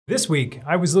This week,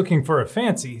 I was looking for a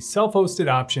fancy, self-hosted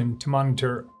option to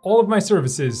monitor all of my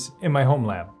services in my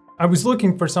HomeLab. I was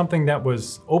looking for something that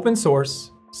was open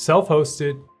source,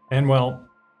 self-hosted, and well,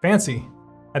 fancy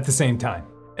at the same time.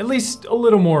 At least a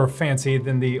little more fancy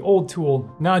than the old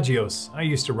tool Nagios I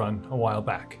used to run a while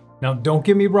back. Now, don't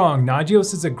get me wrong,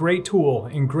 Nagios is a great tool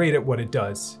and great at what it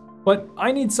does. But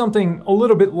I need something a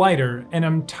little bit lighter, and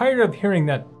I'm tired of hearing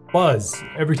that buzz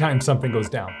every time something goes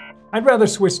down. I'd rather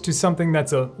switch to something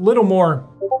that's a little more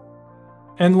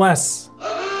and less.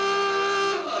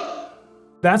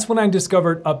 That's when I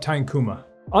discovered Uptime Kuma.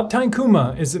 Uptime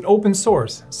Kuma is an open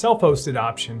source, self-hosted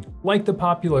option like the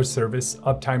popular service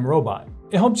Uptime Robot.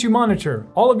 It helps you monitor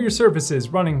all of your services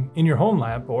running in your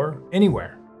HomeLab or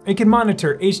anywhere. It can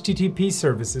monitor HTTP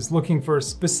services looking for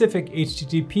specific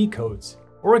HTTP codes,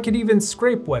 or it could even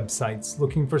scrape websites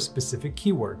looking for specific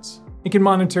keywords. It can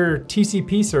monitor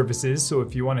TCP services, so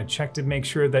if you want to check to make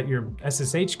sure that your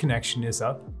SSH connection is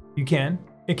up, you can.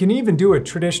 It can even do a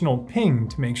traditional ping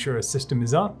to make sure a system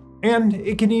is up. And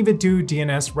it can even do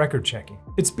DNS record checking.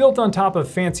 It's built on top of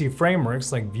fancy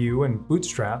frameworks like Vue and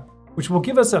Bootstrap, which will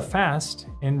give us a fast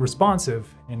and responsive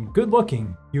and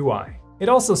good-looking UI. It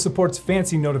also supports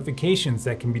fancy notifications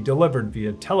that can be delivered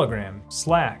via Telegram,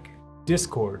 Slack,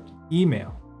 Discord,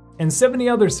 email, and 70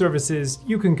 other services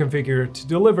you can configure to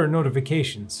deliver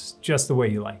notifications just the way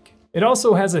you like. It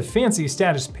also has a fancy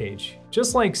status page,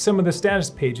 just like some of the status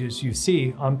pages you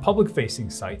see on public-facing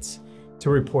sites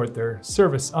to report their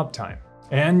service uptime.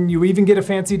 And you even get a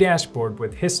fancy dashboard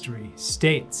with history,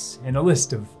 states, and a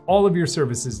list of all of your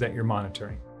services that you're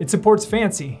monitoring. It supports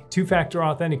fancy two-factor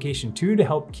authentication too to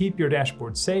help keep your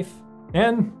dashboard safe.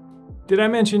 And did I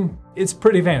mention it's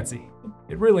pretty fancy?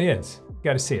 It really is. You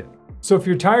gotta see it. So if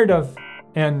you're tired of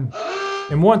and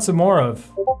want some more of,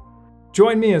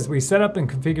 join me as we set up and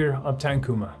configure Uptime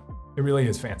Kuma. It really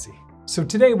is fancy. So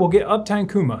today we'll get Uptime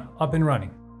Kuma up and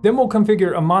running. Then we'll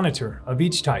configure a monitor of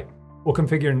each type. We'll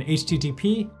configure an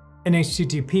HTTP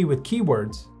with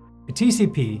keywords, a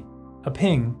TCP, a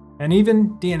ping, and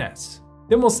even DNS.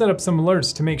 Then we'll set up some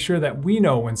alerts to make sure that we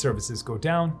know when services go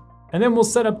down. And then we'll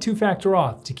set up two-factor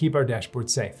auth to keep our dashboard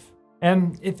safe.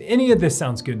 And if any of this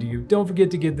sounds good to you, don't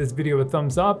forget to give this video a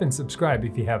thumbs up and subscribe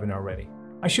if you haven't already.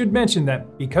 I should mention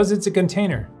that because it's a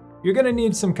container, you're gonna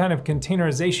need some kind of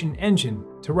containerization engine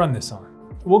to run this on.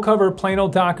 We'll cover plain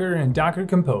old Docker and Docker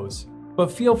Compose,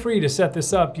 but feel free to set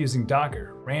this up using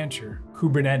Docker, Rancher,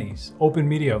 Kubernetes, Open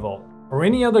Media Vault, or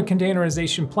any other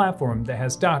containerization platform that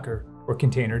has Docker or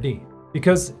Containerd,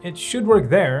 because it should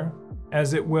work there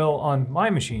as it will on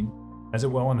my machine, as it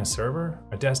will on a server,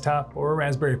 a desktop, or a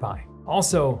Raspberry Pi.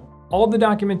 Also, all the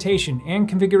documentation and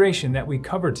configuration that we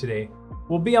covered today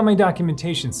will be on my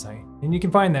documentation site, and you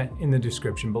can find that in the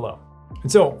description below.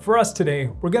 And so for us today,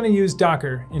 we're gonna use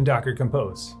Docker in Docker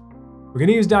Compose. We're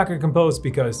gonna use Docker Compose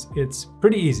because it's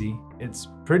pretty easy, it's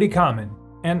pretty common,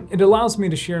 and it allows me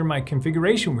to share my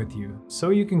configuration with you so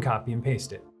you can copy and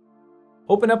paste it.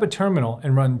 Open up a terminal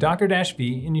and run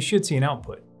docker-v and you should see an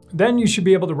output. Then you should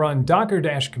be able to run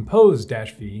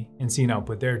docker-compose-v and see an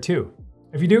output there too.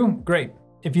 If you do, great.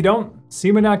 If you don't,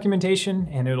 see my documentation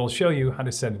and it'll show you how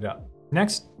to set it up.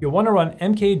 Next, you'll want to run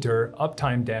mkdir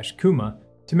uptime-kuma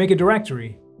to make a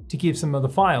directory to keep some of the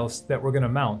files that we're going to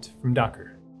mount from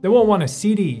Docker. Then we'll want to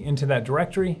cd into that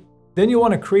directory. Then you'll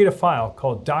want to create a file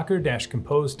called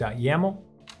docker-compose.yaml,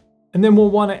 and then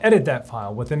we'll want to edit that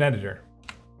file with an editor.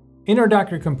 In our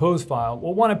Docker Compose file,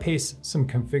 we'll want to paste some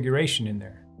configuration in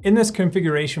there. In this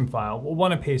configuration file, we'll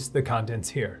want to paste the contents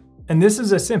here. And this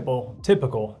is a simple,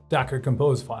 typical Docker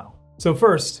Compose file. So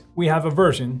first, we have a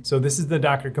version. So this is the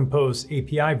Docker Compose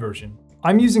API version.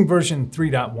 I'm using version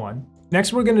 3.1.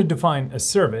 Next, we're going to define a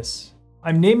service.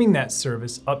 I'm naming that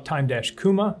service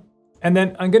Uptime-Kuma. And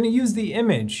then I'm going to use the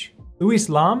image Louis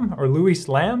Lam,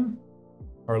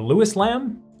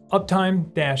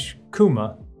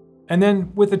 Uptime-Kuma, and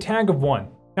then with a tag of 1.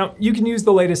 Now, you can use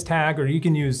the latest tag or you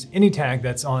can use any tag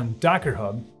that's on Docker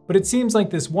Hub, but it seems like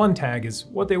this 1 tag is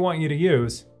what they want you to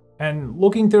use. And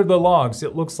looking through the logs,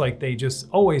 it looks like they just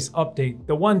always update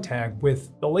the 1 tag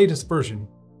with the latest version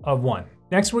of 1.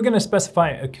 Next, we're going to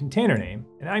specify a container name,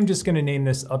 and I'm just going to name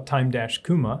this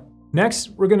Uptime-Kuma.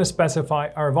 Next, we're going to specify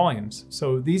our volumes.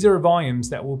 So these are volumes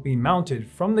that will be mounted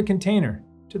from the container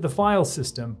to the file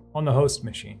system on the host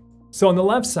machine. So on the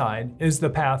left side is the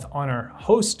path on our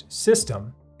host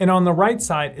system, and on the right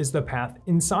side is the path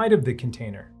inside of the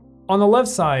container. On the left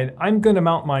side, I'm going to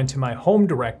mount mine to my home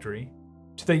directory,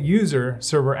 to the user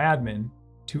server admin,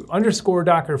 to _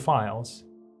 Docker files,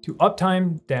 to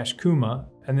Uptime-Kuma,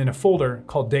 and then a folder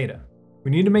called data.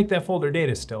 We need to make that folder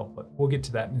data still, but we'll get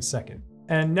to that in a second.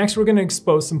 And next we're going to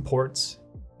expose some ports.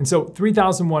 And so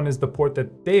 3001 is the port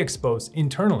that they expose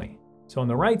internally. So on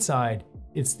the right side,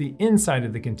 it's the inside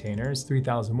of the container, is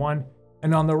 3001.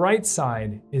 And on the right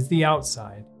side is the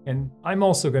outside. And I'm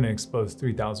also going to expose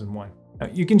 3001. Now,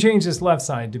 you can change this left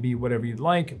side to be whatever you'd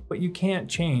like, but you can't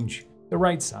change the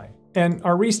right side. And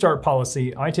our restart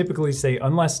policy, I typically say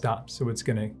unless stop. So it's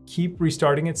going to keep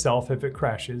restarting itself if it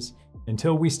crashes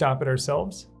until we stop it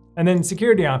ourselves. And then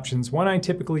security options, one I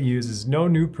typically use is no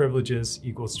new privileges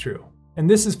equals true. And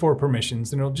this is for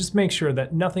permissions, and it'll just make sure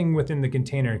that nothing within the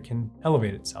container can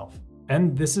elevate itself.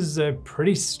 And this is a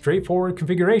pretty straightforward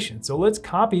configuration. So let's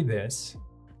copy this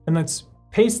and let's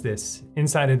paste this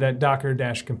inside of that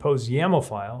docker-compose YAML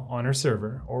file on our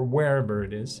server or wherever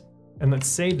it is. And let's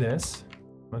save this.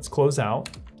 Let's close out.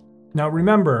 Now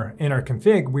remember, in our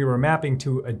config, we were mapping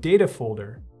to a data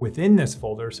folder within this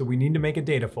folder. So we need to make a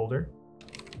data folder.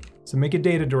 So make a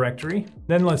data directory.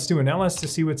 Then let's do an ls to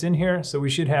see what's in here. So we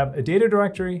should have a data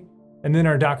directory and then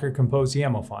our docker-compose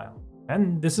YAML file.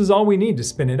 And this is all we need to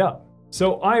spin it up.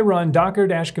 So I run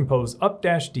docker-compose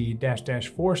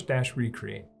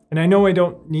up-d-force-recreate. And I know I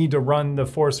don't need to run the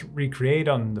force recreate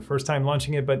on the first time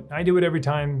launching it, but I do it every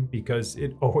time because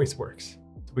it always works.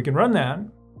 So we can run that.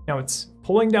 Now it's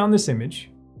pulling down this image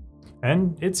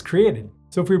and it's created.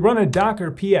 So if we run a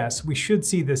docker ps, we should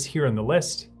see this here in the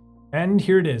list. And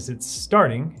here it is, it's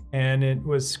starting and it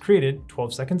was created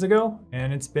 12 seconds ago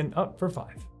and it's been up for 5.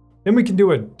 Then we can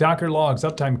do a docker logs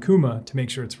uptime Kuma to make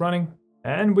sure it's running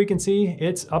and we can see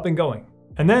it's up and going.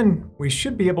 And then we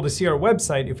should be able to see our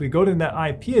website if we go to that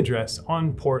IP address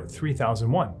on port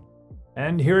 3001.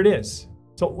 And here it is.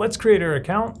 So let's create our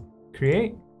account,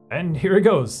 create, and here it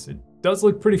goes. It does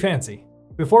look pretty fancy.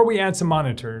 Before we add some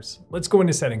monitors, let's go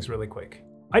into settings really quick.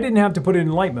 I didn't have to put it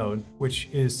in light mode, which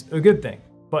is a good thing.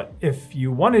 But if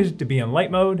you wanted it to be in light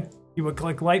mode, you would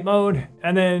click light mode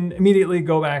and then immediately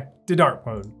go back to dark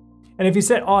mode. And if you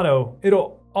set auto,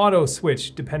 it'll auto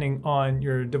switch depending on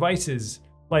your device's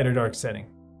light or dark setting.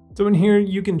 So in here,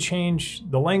 you can change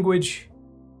the language,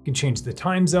 you can change the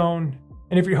time zone.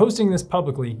 And if you're hosting this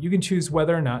publicly, you can choose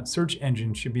whether or not search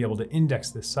engines should be able to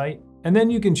index this site. And then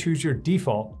you can choose your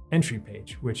default entry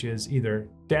page, which is either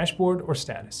dashboard or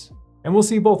status. And we'll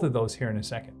see both of those here in a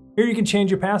second. Here you can change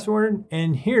your password,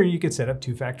 and here you can set up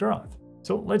two-factor auth.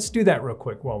 So let's do that real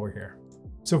quick while we're here.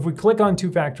 So if we click on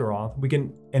two-factor auth, we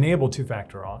can enable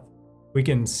two-factor auth. We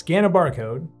can scan a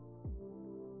barcode.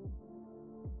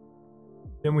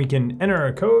 Then we can enter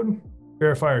our code,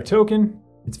 verify our token,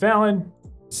 it's valid,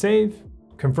 save,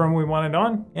 confirm we want it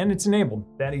on, and it's enabled.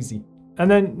 That easy. And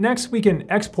then next we can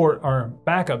export our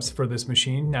backups for this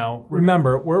machine. Now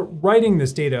remember, we're writing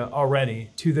this data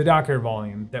already to the Docker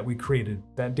volume that we created,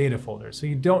 that data folder. So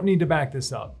you don't need to back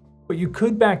this up, but you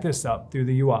could back this up through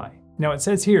the UI. Now it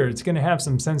says here, it's gonna have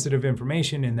some sensitive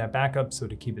information in that backup, so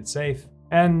to keep it safe,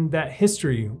 and that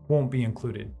history won't be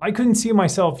included. I couldn't see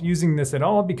myself using this at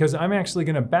all because I'm actually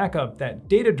gonna back up that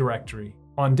data directory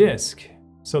on disk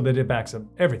so that it backs up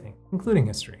everything, including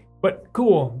history. But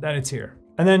cool that it's here.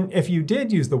 And then if you did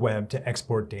use the web to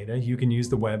export data, you can use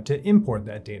the web to import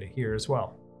that data here as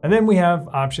well. And then we have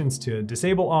options to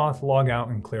disable auth, log out,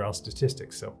 and clear all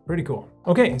statistics. So pretty cool.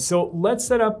 Okay, so let's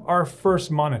set up our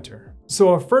first monitor. So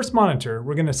our first monitor,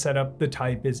 we're gonna set up the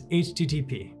type is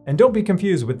HTTP. And don't be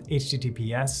confused with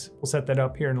HTTPS. We'll set that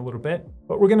up here in a little bit,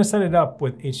 but we're gonna set it up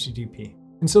with HTTP.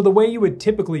 And so the way you would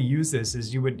typically use this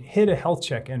is you would hit a health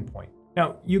check endpoint.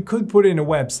 Now, you could put in a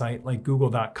website like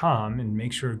google.com and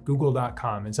make sure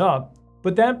google.com is up,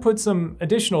 but that puts some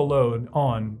additional load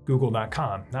on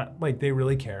google.com. Not like they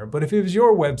really care, but if it was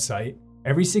your website,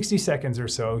 every 60 seconds or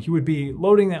so, you would be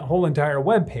loading that whole entire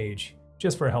web page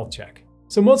just for a health check.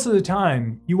 So most of the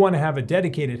time, you want to have a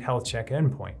dedicated health check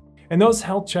endpoint. And those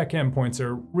health check endpoints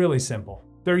are really simple.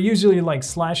 They're usually like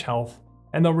 /health,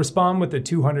 and they'll respond with the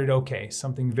 200 OK,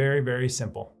 something very, very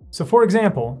simple. So for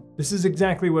example, this is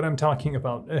exactly what I'm talking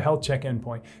about, a health check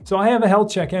endpoint. So I have a health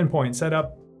check endpoint set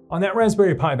up on that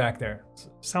Raspberry Pi back there.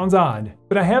 Sounds odd,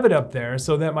 but I have it up there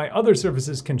so that my other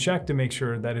services can check to make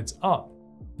sure that it's up.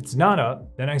 If it's not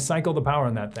up, then I cycle the power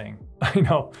on that thing. I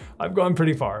know, I've gone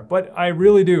pretty far, but I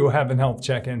really do have a health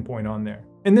check endpoint on there.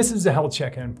 And this is a health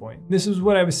check endpoint. This is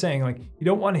what I was saying, like you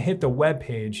don't want to hit the web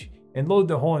page and load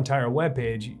the whole entire web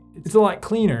page. It's a lot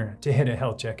cleaner to hit a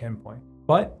health check endpoint.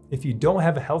 But if you don't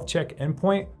have a health check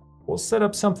endpoint, we'll set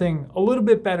up something a little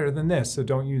bit better than this, so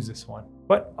don't use this one.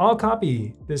 But I'll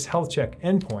copy this health check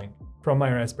endpoint from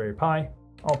my Raspberry Pi.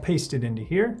 I'll paste it into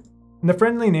here. And the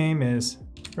friendly name is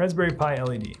Raspberry Pi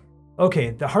LED.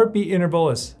 Okay, the heartbeat interval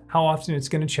is how often it's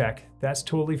gonna check. That's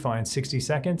totally fine, 60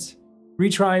 seconds.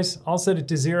 Retries, I'll set it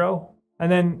to 0.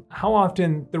 And then how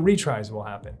often the retries will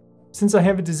happen. since I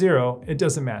have it to 0, it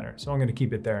doesn't matter, so I'm going to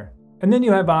keep it there. And then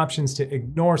you have options to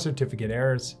ignore certificate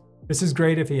errors. This is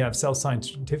great if you have self-signed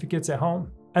certificates at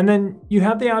home. And then you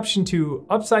have the option to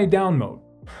upside down mode.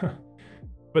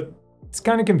 But it's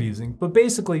kind of confusing, but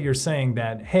basically you're saying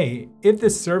that, hey, if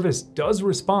this service does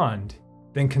respond,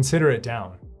 then consider it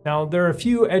down. Now, there are a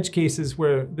few edge cases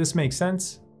where this makes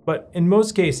sense, but in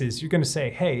most cases, you're going to say,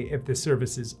 hey, if the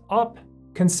service is up,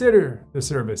 consider the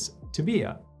service to be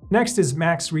up. Next is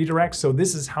max redirect. So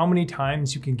this is how many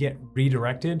times you can get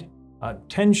redirected.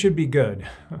 10 should be good.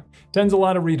 10's a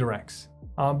lot of redirects.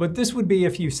 But this would be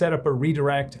if you set up a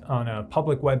redirect on a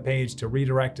public web page to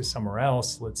redirect to somewhere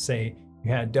else. Let's say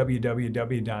you had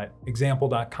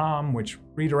www.example.com, which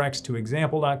redirects to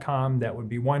example.com. That would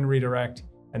be one redirect.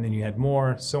 And then you had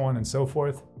more, so on and so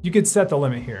forth. You could set the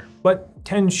limit here, but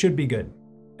 10 should be good.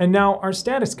 And now our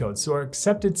status codes, so our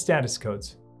accepted status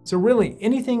codes. So really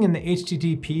anything in the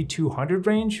HTTP 200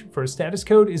 range for a status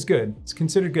code is good. It's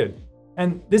considered good.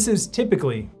 And this is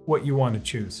typically what you want to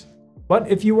choose. But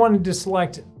if you wanted to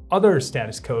select other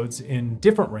status codes in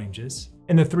different ranges,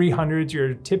 in the 300s,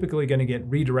 you're typically going to get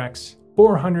redirects.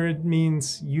 400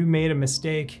 means you made a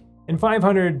mistake. And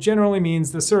 500 generally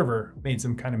means the server made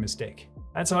some kind of mistake.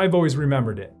 That's how I've always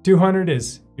remembered it. 200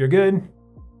 is you're good.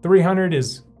 300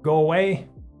 is go away.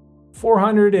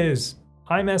 400 is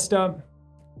I messed up.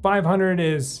 500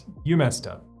 is you messed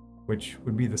up, which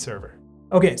would be the server.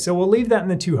 Okay, so we'll leave that in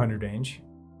the 200 range.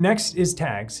 Next is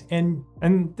tags, and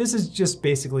this is just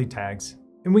basically tags.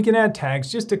 And we can add tags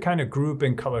just to kind of group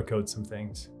and color code some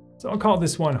things. So I'll call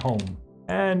this one home,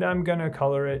 and I'm gonna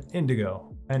color it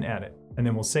indigo and add it, and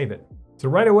then we'll save it. So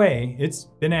right away, it's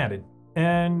been added.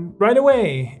 And right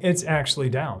away, it's actually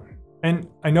down. And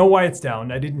I know why it's down,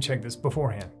 I didn't check this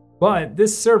beforehand. But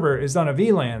this server is on a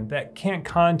VLAN that can't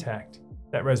contact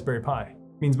that Raspberry Pi.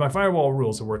 Means my firewall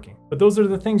rules are working. But those are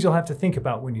the things you'll have to think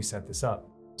about when you set this up.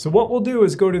 So what we'll do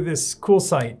is go to this cool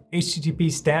site,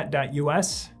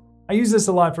 http://stat.us. I use this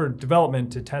a lot for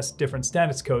development to test different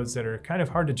status codes that are kind of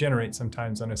hard to generate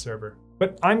sometimes on a server.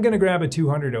 But I'm gonna grab a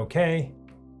 200 OK.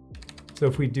 So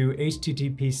if we do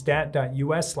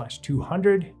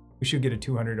http://stat.us/200, we should get a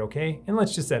 200 OK. And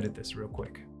let's just edit this real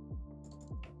quick.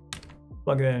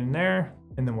 Plug that in there,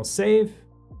 and then we'll save,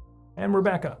 and we're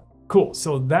back up. Cool,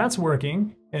 so that's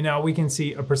working. And now we can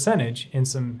see a percentage in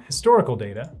some historical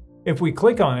data. If we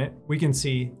click on it, we can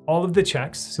see all of the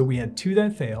checks. So we had 2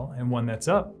 that fail and 1 that's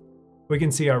up. We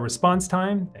can see our response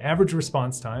time, the average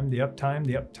response time, the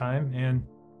uptime, and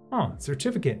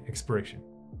certificate expiration.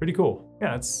 Pretty cool.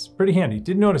 Yeah, it's pretty handy.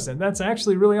 Didn't notice that. That's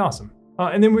actually really awesome.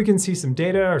 And then we can see some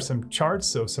data or some charts,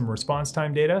 so some response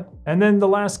time data. And then the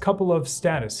last couple of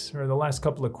status, or the last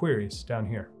couple of queries down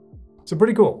here. So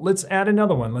pretty cool. Let's add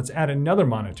another one. Let's add another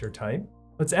monitor type.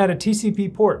 Let's add a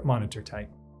TCP port monitor type.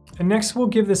 And next we'll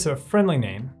give this a friendly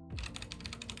name.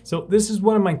 So this is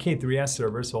one of my K3S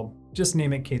servers, so I'll just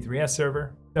name it K3S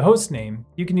server. The host name,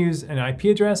 you can use an IP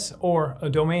address or a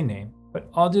domain name, but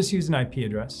I'll just use an IP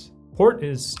address. Port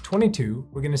is 22.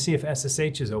 We're gonna see if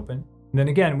SSH is open. And then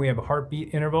again, we have a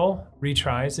heartbeat interval,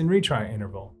 retries, and retry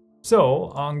interval.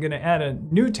 So I'm gonna add a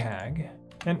new tag,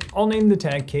 and I'll name the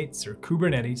tag Kates or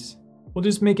Kubernetes. We'll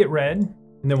just make it red,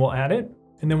 and then we'll add it,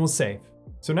 and then we'll save.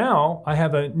 So now I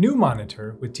have a new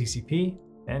monitor with TCP,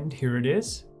 and here it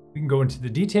is. We can go into the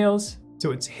details.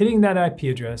 So it's hitting that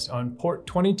IP address on port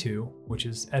 22, which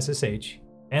is SSH,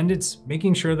 and it's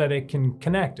making sure that it can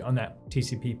connect on that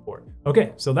TCP port.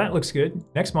 Okay, so that looks good.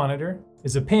 Next monitor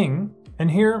is a ping, and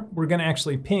here we're gonna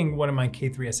actually ping one of my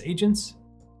K3S agents.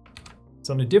 It's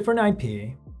on a different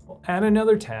IP. We'll add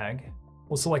another tag.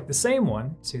 We'll select the same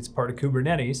one, say it's part of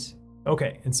Kubernetes.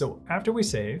 Okay, and so after we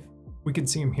save, we can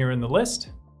see them here in the list.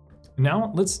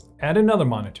 Now let's add another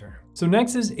monitor. So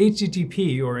next is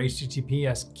HTTP or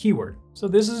HTTPS keyword. So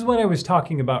this is what I was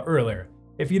talking about earlier.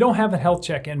 If you don't have a health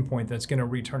check endpoint that's gonna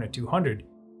return a 200,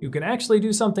 you can actually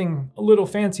do something a little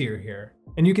fancier here.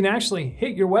 And you can actually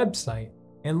hit your website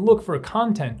and look for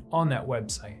content on that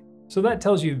website. So that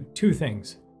tells you 2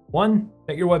 things. 1,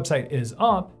 that your website is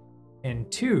up,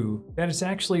 and 2, that it's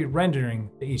actually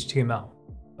rendering the HTML.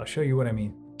 I'll show you what I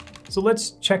mean. So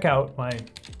let's check out my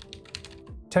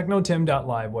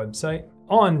technotim.live website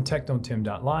on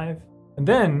technotim.live, and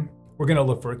then we're gonna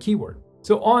look for a keyword.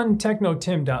 So on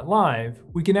technotim.live,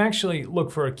 we can actually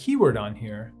look for a keyword on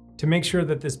here to make sure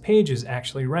that this page is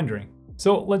actually rendering.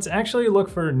 So let's actually look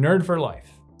for Nerd for Life.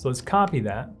 So let's copy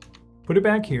that, put it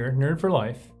back here, Nerd for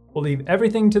Life. We'll leave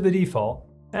everything to the default,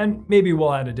 and maybe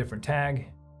we'll add a different tag.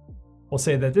 We'll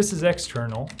say that this is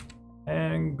external,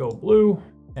 and go blue,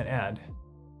 and add,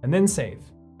 and then save.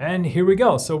 And here we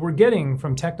go. So we're getting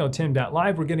from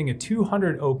technotim.live, we're getting a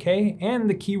 200 OK and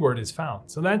the keyword is found.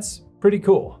 So that's pretty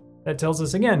cool. That tells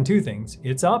us again, two things.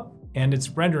 It's up and it's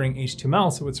rendering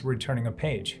HTML, so it's returning a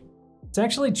page. Let's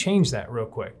actually change that real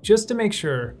quick, just to make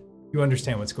sure you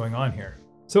understand what's going on here.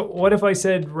 So what if I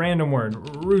said random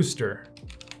word, rooster,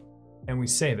 and we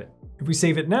save it? If we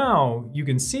save it now, you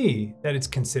can see that it's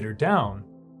considered down.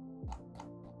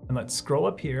 And let's scroll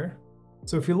up here.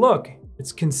 So if you look,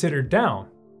 it's considered down.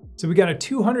 So we got a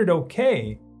 200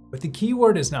 OK, but the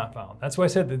keyword is not found. That's why I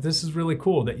said that this is really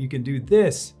cool that you can do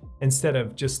this instead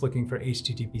of just looking for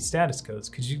HTTP status codes,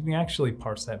 because you can actually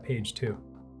parse that page too.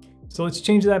 So let's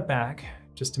change that back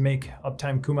just to make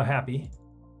Uptime Kuma happy.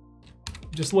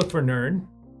 Just look for nerd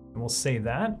and we'll save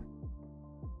that.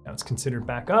 Now it's considered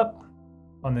back up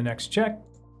on the next check.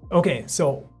 Okay,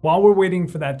 so while we're waiting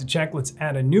for that to check, let's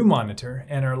add a new monitor,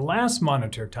 and our last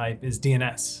monitor type is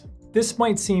DNS. This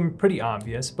might seem pretty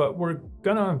obvious, but we're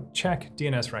gonna check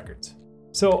DNS records.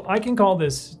 So I can call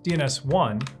this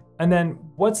DNS1, and then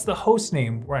what's the host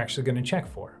name we're actually gonna check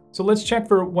for? So let's check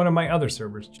for one of my other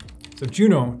servers. So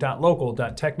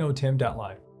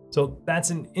juno.local.technotim.live. So that's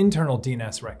an internal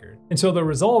DNS record. And so the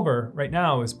resolver right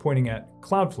now is pointing at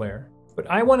Cloudflare, but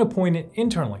I wanna point it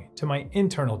internally to my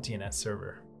internal DNS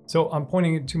server. So I'm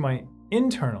pointing it to my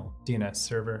internal DNS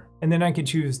server, and then I could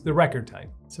choose the record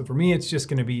type. So for me, it's just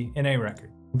gonna be an A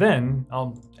record. Then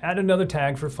I'll add another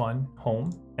tag for fun, home,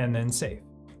 and then save.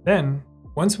 Then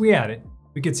once we add it,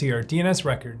 we can see our DNS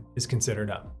record is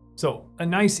considered up. So a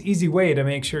nice, easy way to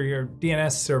make sure your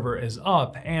DNS server is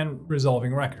up and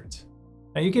resolving records.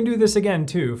 Now you can do this again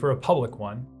too for a public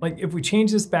one. Like if we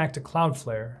change this back to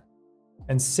Cloudflare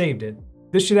and saved it,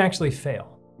 this should actually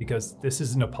fail because this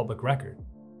isn't a public record.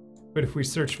 But if we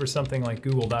search for something like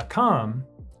google.com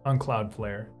on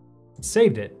Cloudflare and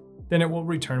saved it, then it will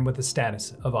return with the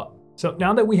status of up. So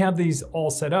now that we have these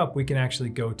all set up, we can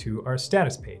actually go to our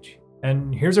status page.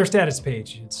 And here's our status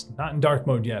page. It's not in dark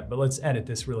mode yet, but let's edit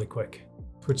this really quick.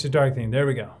 Switch to dark theme, there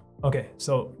we go. Okay,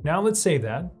 so now let's save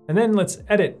that, and then let's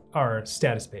edit our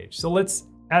status page. So let's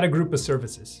add a group of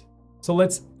services. So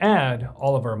let's add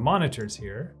all of our monitors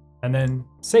here, and then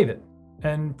save it.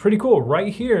 And pretty cool,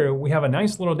 right here, we have a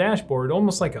nice little dashboard,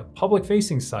 almost like a public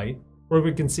facing site, where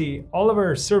we can see all of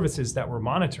our services that we're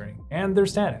monitoring and their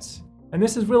status. And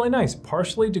this is really nice,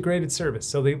 partially degraded service.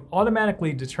 So they've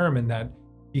automatically determined that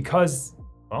because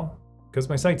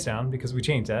my site's down, because we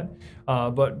changed that,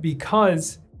 but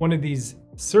because one of these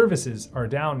services are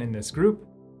down in this group,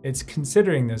 it's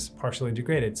considering this partially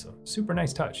degraded. So super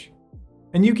nice touch.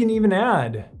 And you can even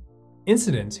add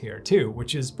incidents here too,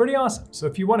 which is pretty awesome. So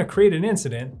if you want to create an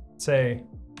incident, say,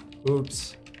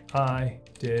 oops, I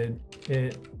did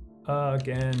it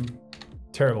again.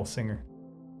 Terrible singer.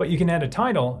 But you can add a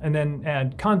title and then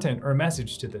add content or a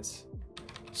message to this.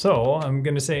 So I'm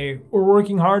gonna say, we're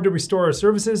working hard to restore our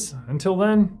services. Until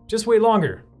then, just wait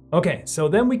longer. Okay, so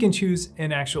then we can choose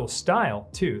an actual style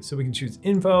too. So we can choose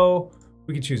info,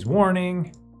 we can choose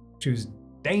warning, choose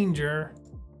danger,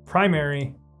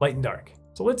 primary, light and dark.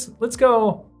 So let's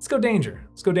go danger.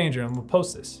 Let's go danger and we'll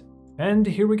post this. And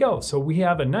here we go. So we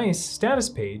have a nice status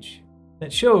page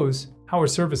that shows how our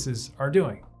services are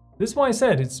doing. This is why I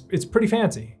said it's pretty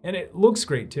fancy and it looks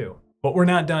great too. But we're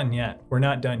not done yet. We're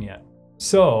not done yet.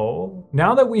 So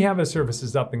now that we have our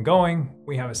services up and going,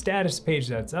 we have a status page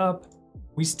that's up,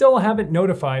 we still haven't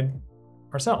notified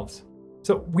ourselves.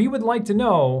 So we would like to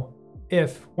know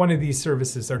if one of these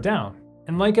services are down.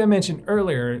 And like I mentioned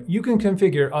earlier, you can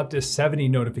configure up to 70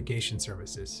 notification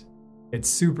services. It's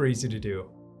super easy to do,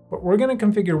 but we're gonna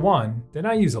configure one that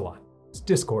I use a lot. It's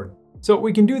Discord. So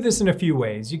we can do this in a few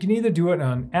ways. You can either do it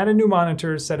on add a new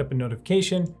monitor, set up a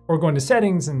notification, or go into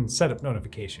settings and set up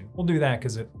notification. We'll do that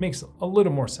because it makes a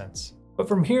little more sense. But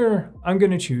from here, I'm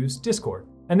gonna choose Discord.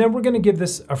 And then we're gonna give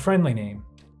this a friendly name.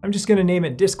 I'm just gonna name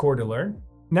it Discord Alert.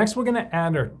 Next, we're gonna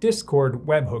add our Discord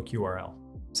webhook URL.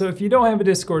 So if you don't have a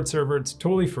Discord server, it's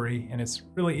totally free and it's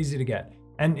really easy to get.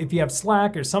 And if you have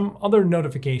Slack or some other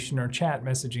notification or chat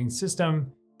messaging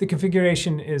system, the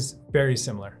configuration is very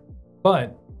similar.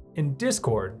 But in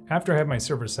Discord, after I have my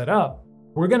server set up,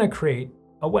 we're gonna create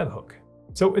a webhook.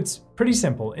 So it's pretty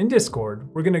simple. In Discord,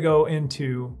 we're gonna go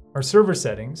into our server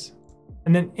settings,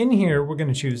 and then in here, we're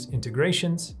gonna choose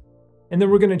integrations, and then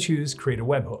we're gonna choose create a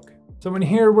webhook. So in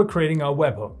here, we're creating a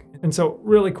webhook. And so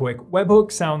really quick,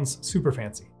 webhook sounds super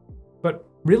fancy, but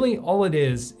really all it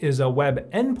is a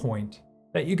web endpoint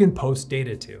that you can post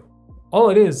data to. All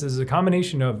it is a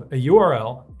combination of a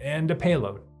URL and a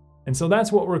payload. And so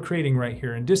that's what we're creating right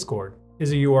here in Discord,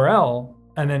 is a URL,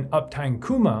 and then Uptime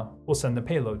Kuma will send the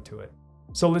payload to it.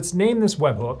 So let's name this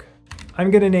webhook. I'm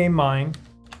gonna name mine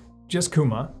just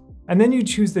Kuma. And then you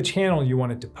choose the channel you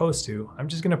want it to post to. I'm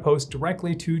just gonna post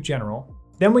directly to general.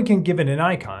 Then we can give it an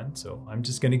icon. So I'm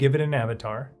just gonna give it an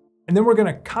avatar. And then we're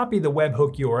gonna copy the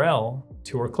webhook URL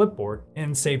to our clipboard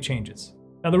and save changes.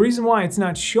 Now the reason why it's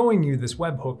not showing you this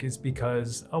webhook is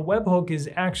because a webhook is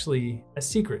actually a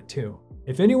secret too.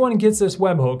 If anyone gets this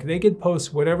webhook, they could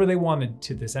post whatever they wanted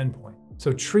to this endpoint.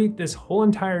 So treat this whole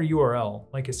entire URL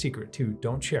like a secret too,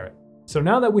 don't share it. So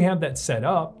now that we have that set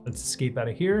up, let's escape out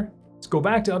of here. Let's go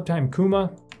back to Uptime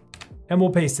Kuma and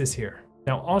we'll paste this here.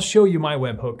 Now I'll show you my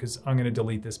webhook because I'm gonna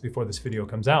delete this before this video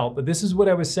comes out, but this is what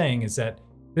I was saying is that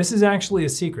this is actually a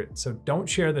secret, so don't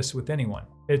share this with anyone.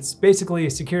 It's basically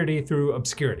security through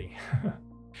obscurity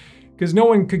because no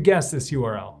one could guess this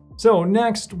URL. So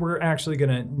next we're actually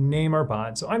gonna name our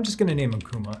bot. So I'm just gonna name him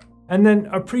Kuma. And then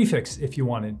a prefix if you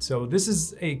wanted. So this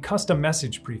is a custom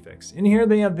message prefix. In here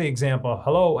they have the example,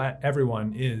 hello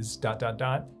everyone is ...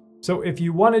 So if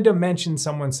you wanted to mention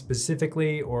someone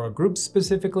specifically or a group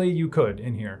specifically, you could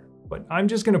in here. But I'm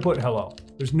just gonna put hello.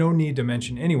 There's no need to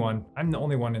mention anyone. I'm the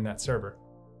only one in that server.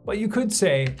 But you could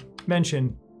say,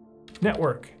 mention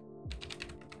network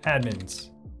admins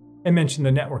and mention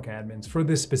the network admins for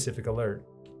this specific alert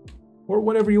or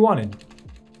whatever you wanted.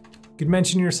 You could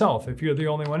mention yourself if you're the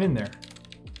only one in there.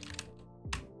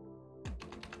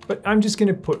 But I'm just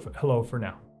gonna put hello for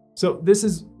now. So this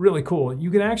is really cool.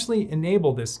 You can actually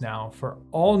enable this now for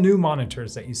all new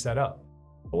monitors that you set up.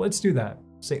 Well, let's do that.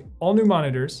 Say all new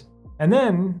monitors. And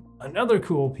then another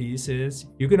cool piece is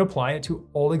you can apply it to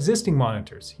all existing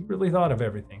monitors. He really thought of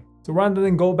everything. So rather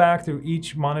than go back through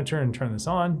each monitor and turn this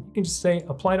on, you can just say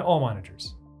apply to all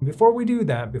monitors. Before we do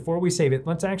that, before we save it,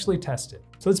 let's actually test it.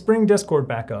 So let's bring Discord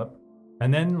back up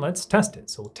and then let's test it.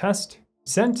 So test,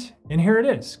 sent, and here it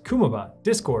is, KumaBot,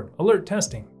 Discord, alert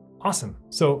testing. Awesome,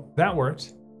 so that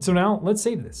worked. So now let's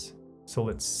save this. So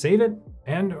let's save it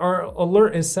and our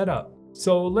alert is set up.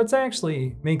 So let's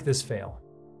actually make this fail.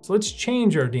 So let's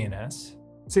change our DNS.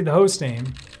 Say the host name,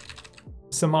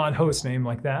 some odd host name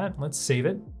like that. Let's save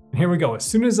it. And here we go. As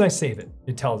soon as I save it,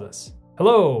 it tells us,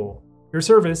 hello, your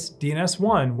service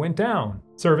DNS1 went down.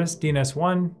 Service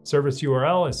DNS1, service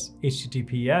URL is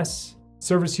HTTPS.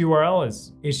 Service URL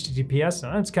is HTTPS.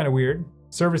 Now that's kind of weird.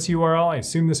 Service URL, I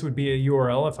assume this would be a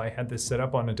URL if I had this set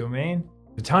up on a domain.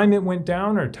 The time it went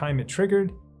down or time it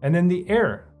triggered, and then the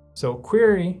error. So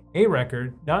query a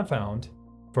record not found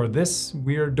for this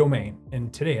weird domain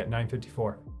and today at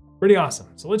 9:54. Pretty awesome.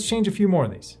 So let's change a few more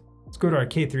of these. Let's go to our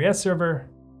K3S server.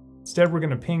 Instead, we're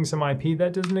gonna ping some IP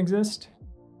that doesn't exist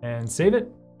and save it.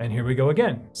 And here we go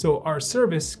again. So our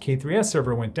service K3S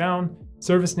server went down.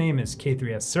 Service name is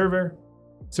K3S server.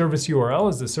 Service URL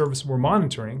is the service we're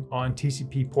monitoring on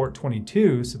TCP port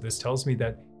 22. So this tells me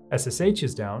that SSH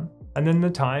is down, and then the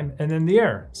time, and then the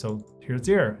error. So here's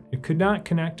the error. It could not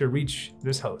connect or reach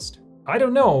this host. I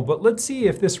don't know, but let's see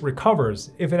if this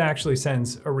recovers, if it actually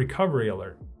sends a recovery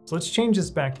alert. So let's change this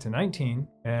back to 19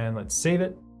 and let's save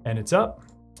it, and it's up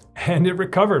and it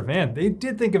recovered. Man, they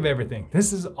did think of everything.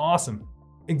 This is awesome.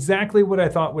 Exactly what I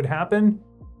thought would happen,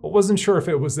 but wasn't sure if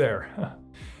it was there.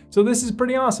 So this is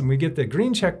pretty awesome. We get the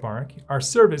green check mark. Our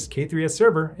service K3S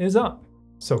server is up.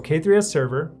 So K3S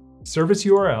server, service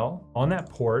URL on that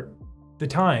port, the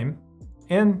time,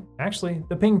 and actually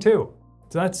the ping too.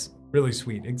 So that's really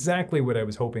sweet. Exactly what I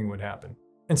was hoping would happen.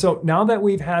 And so now that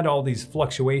we've had all these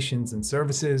fluctuations in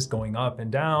services going up and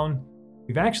down,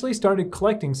 we've actually started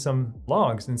collecting some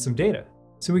logs and some data.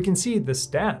 So we can see the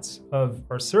stats of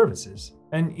our services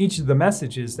and each of the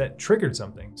messages that triggered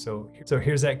something. So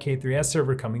here's that K3S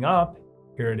server coming up.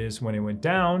 Here it is when it went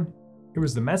down. Here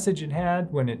was the message it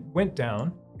had when it went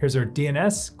down. Here's our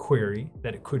DNS query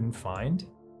that it couldn't find.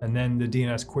 And then the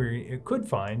DNS query it could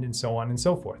find, and so on and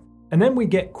so forth. And then we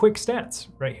get quick stats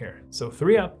right here. So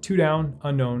 3 up, 2 down,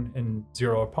 unknown, and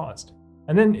 0 are paused.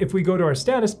 And then if we go to our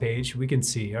status page, we can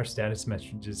see our status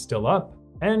message is still up,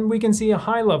 and we can see a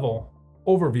high level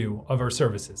overview of our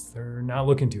services. They're not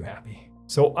looking too happy.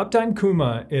 So Uptime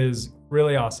Kuma is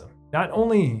really awesome. Not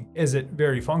only is it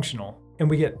very functional, and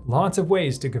we get lots of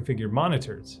ways to configure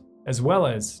monitors, as well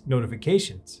as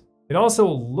notifications. It also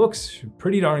looks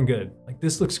pretty darn good. Like,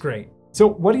 this looks great. So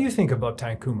what do you think of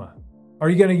Uptime Kuma? Are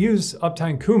you going to use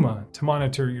Uptime Kuma to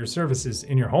monitor your services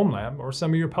in your HomeLab or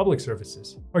some of your public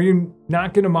services? Are you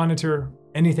not going to monitor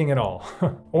anything at all?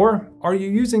 Or are you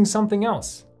using something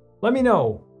else? Let me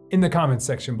know in the comments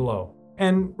section below.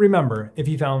 And remember, if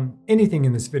you found anything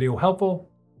in this video helpful,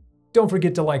 don't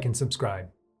forget to like and subscribe.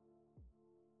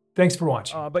 Thanks for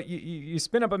watching. But you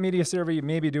spin up a media server, you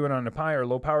maybe do it on a Pi or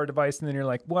low power device, and then you're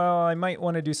like, well, I might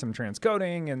want to do some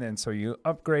transcoding, and then so you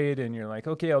upgrade, and you're like,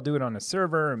 okay, I'll do it on a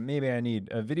server, and maybe I need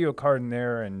a video card in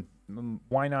there, and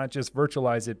why not just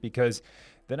virtualize it? Because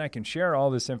then I can share all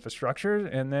this infrastructure.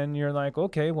 And then you're like,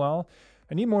 okay, well,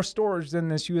 I need more storage than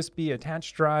this USB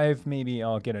attached drive. Maybe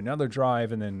I'll get another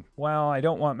drive. And then, well, I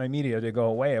don't want my media to go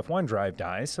away if one drive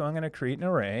dies. So I'm going to create an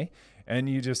array. And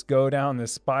you just go down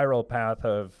this spiral path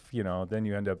of, then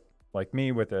you end up like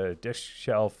me with a disk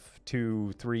shelf,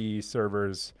 2, 3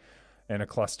 servers and a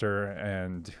cluster,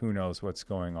 and who knows what's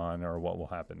going on or what will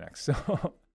happen next. So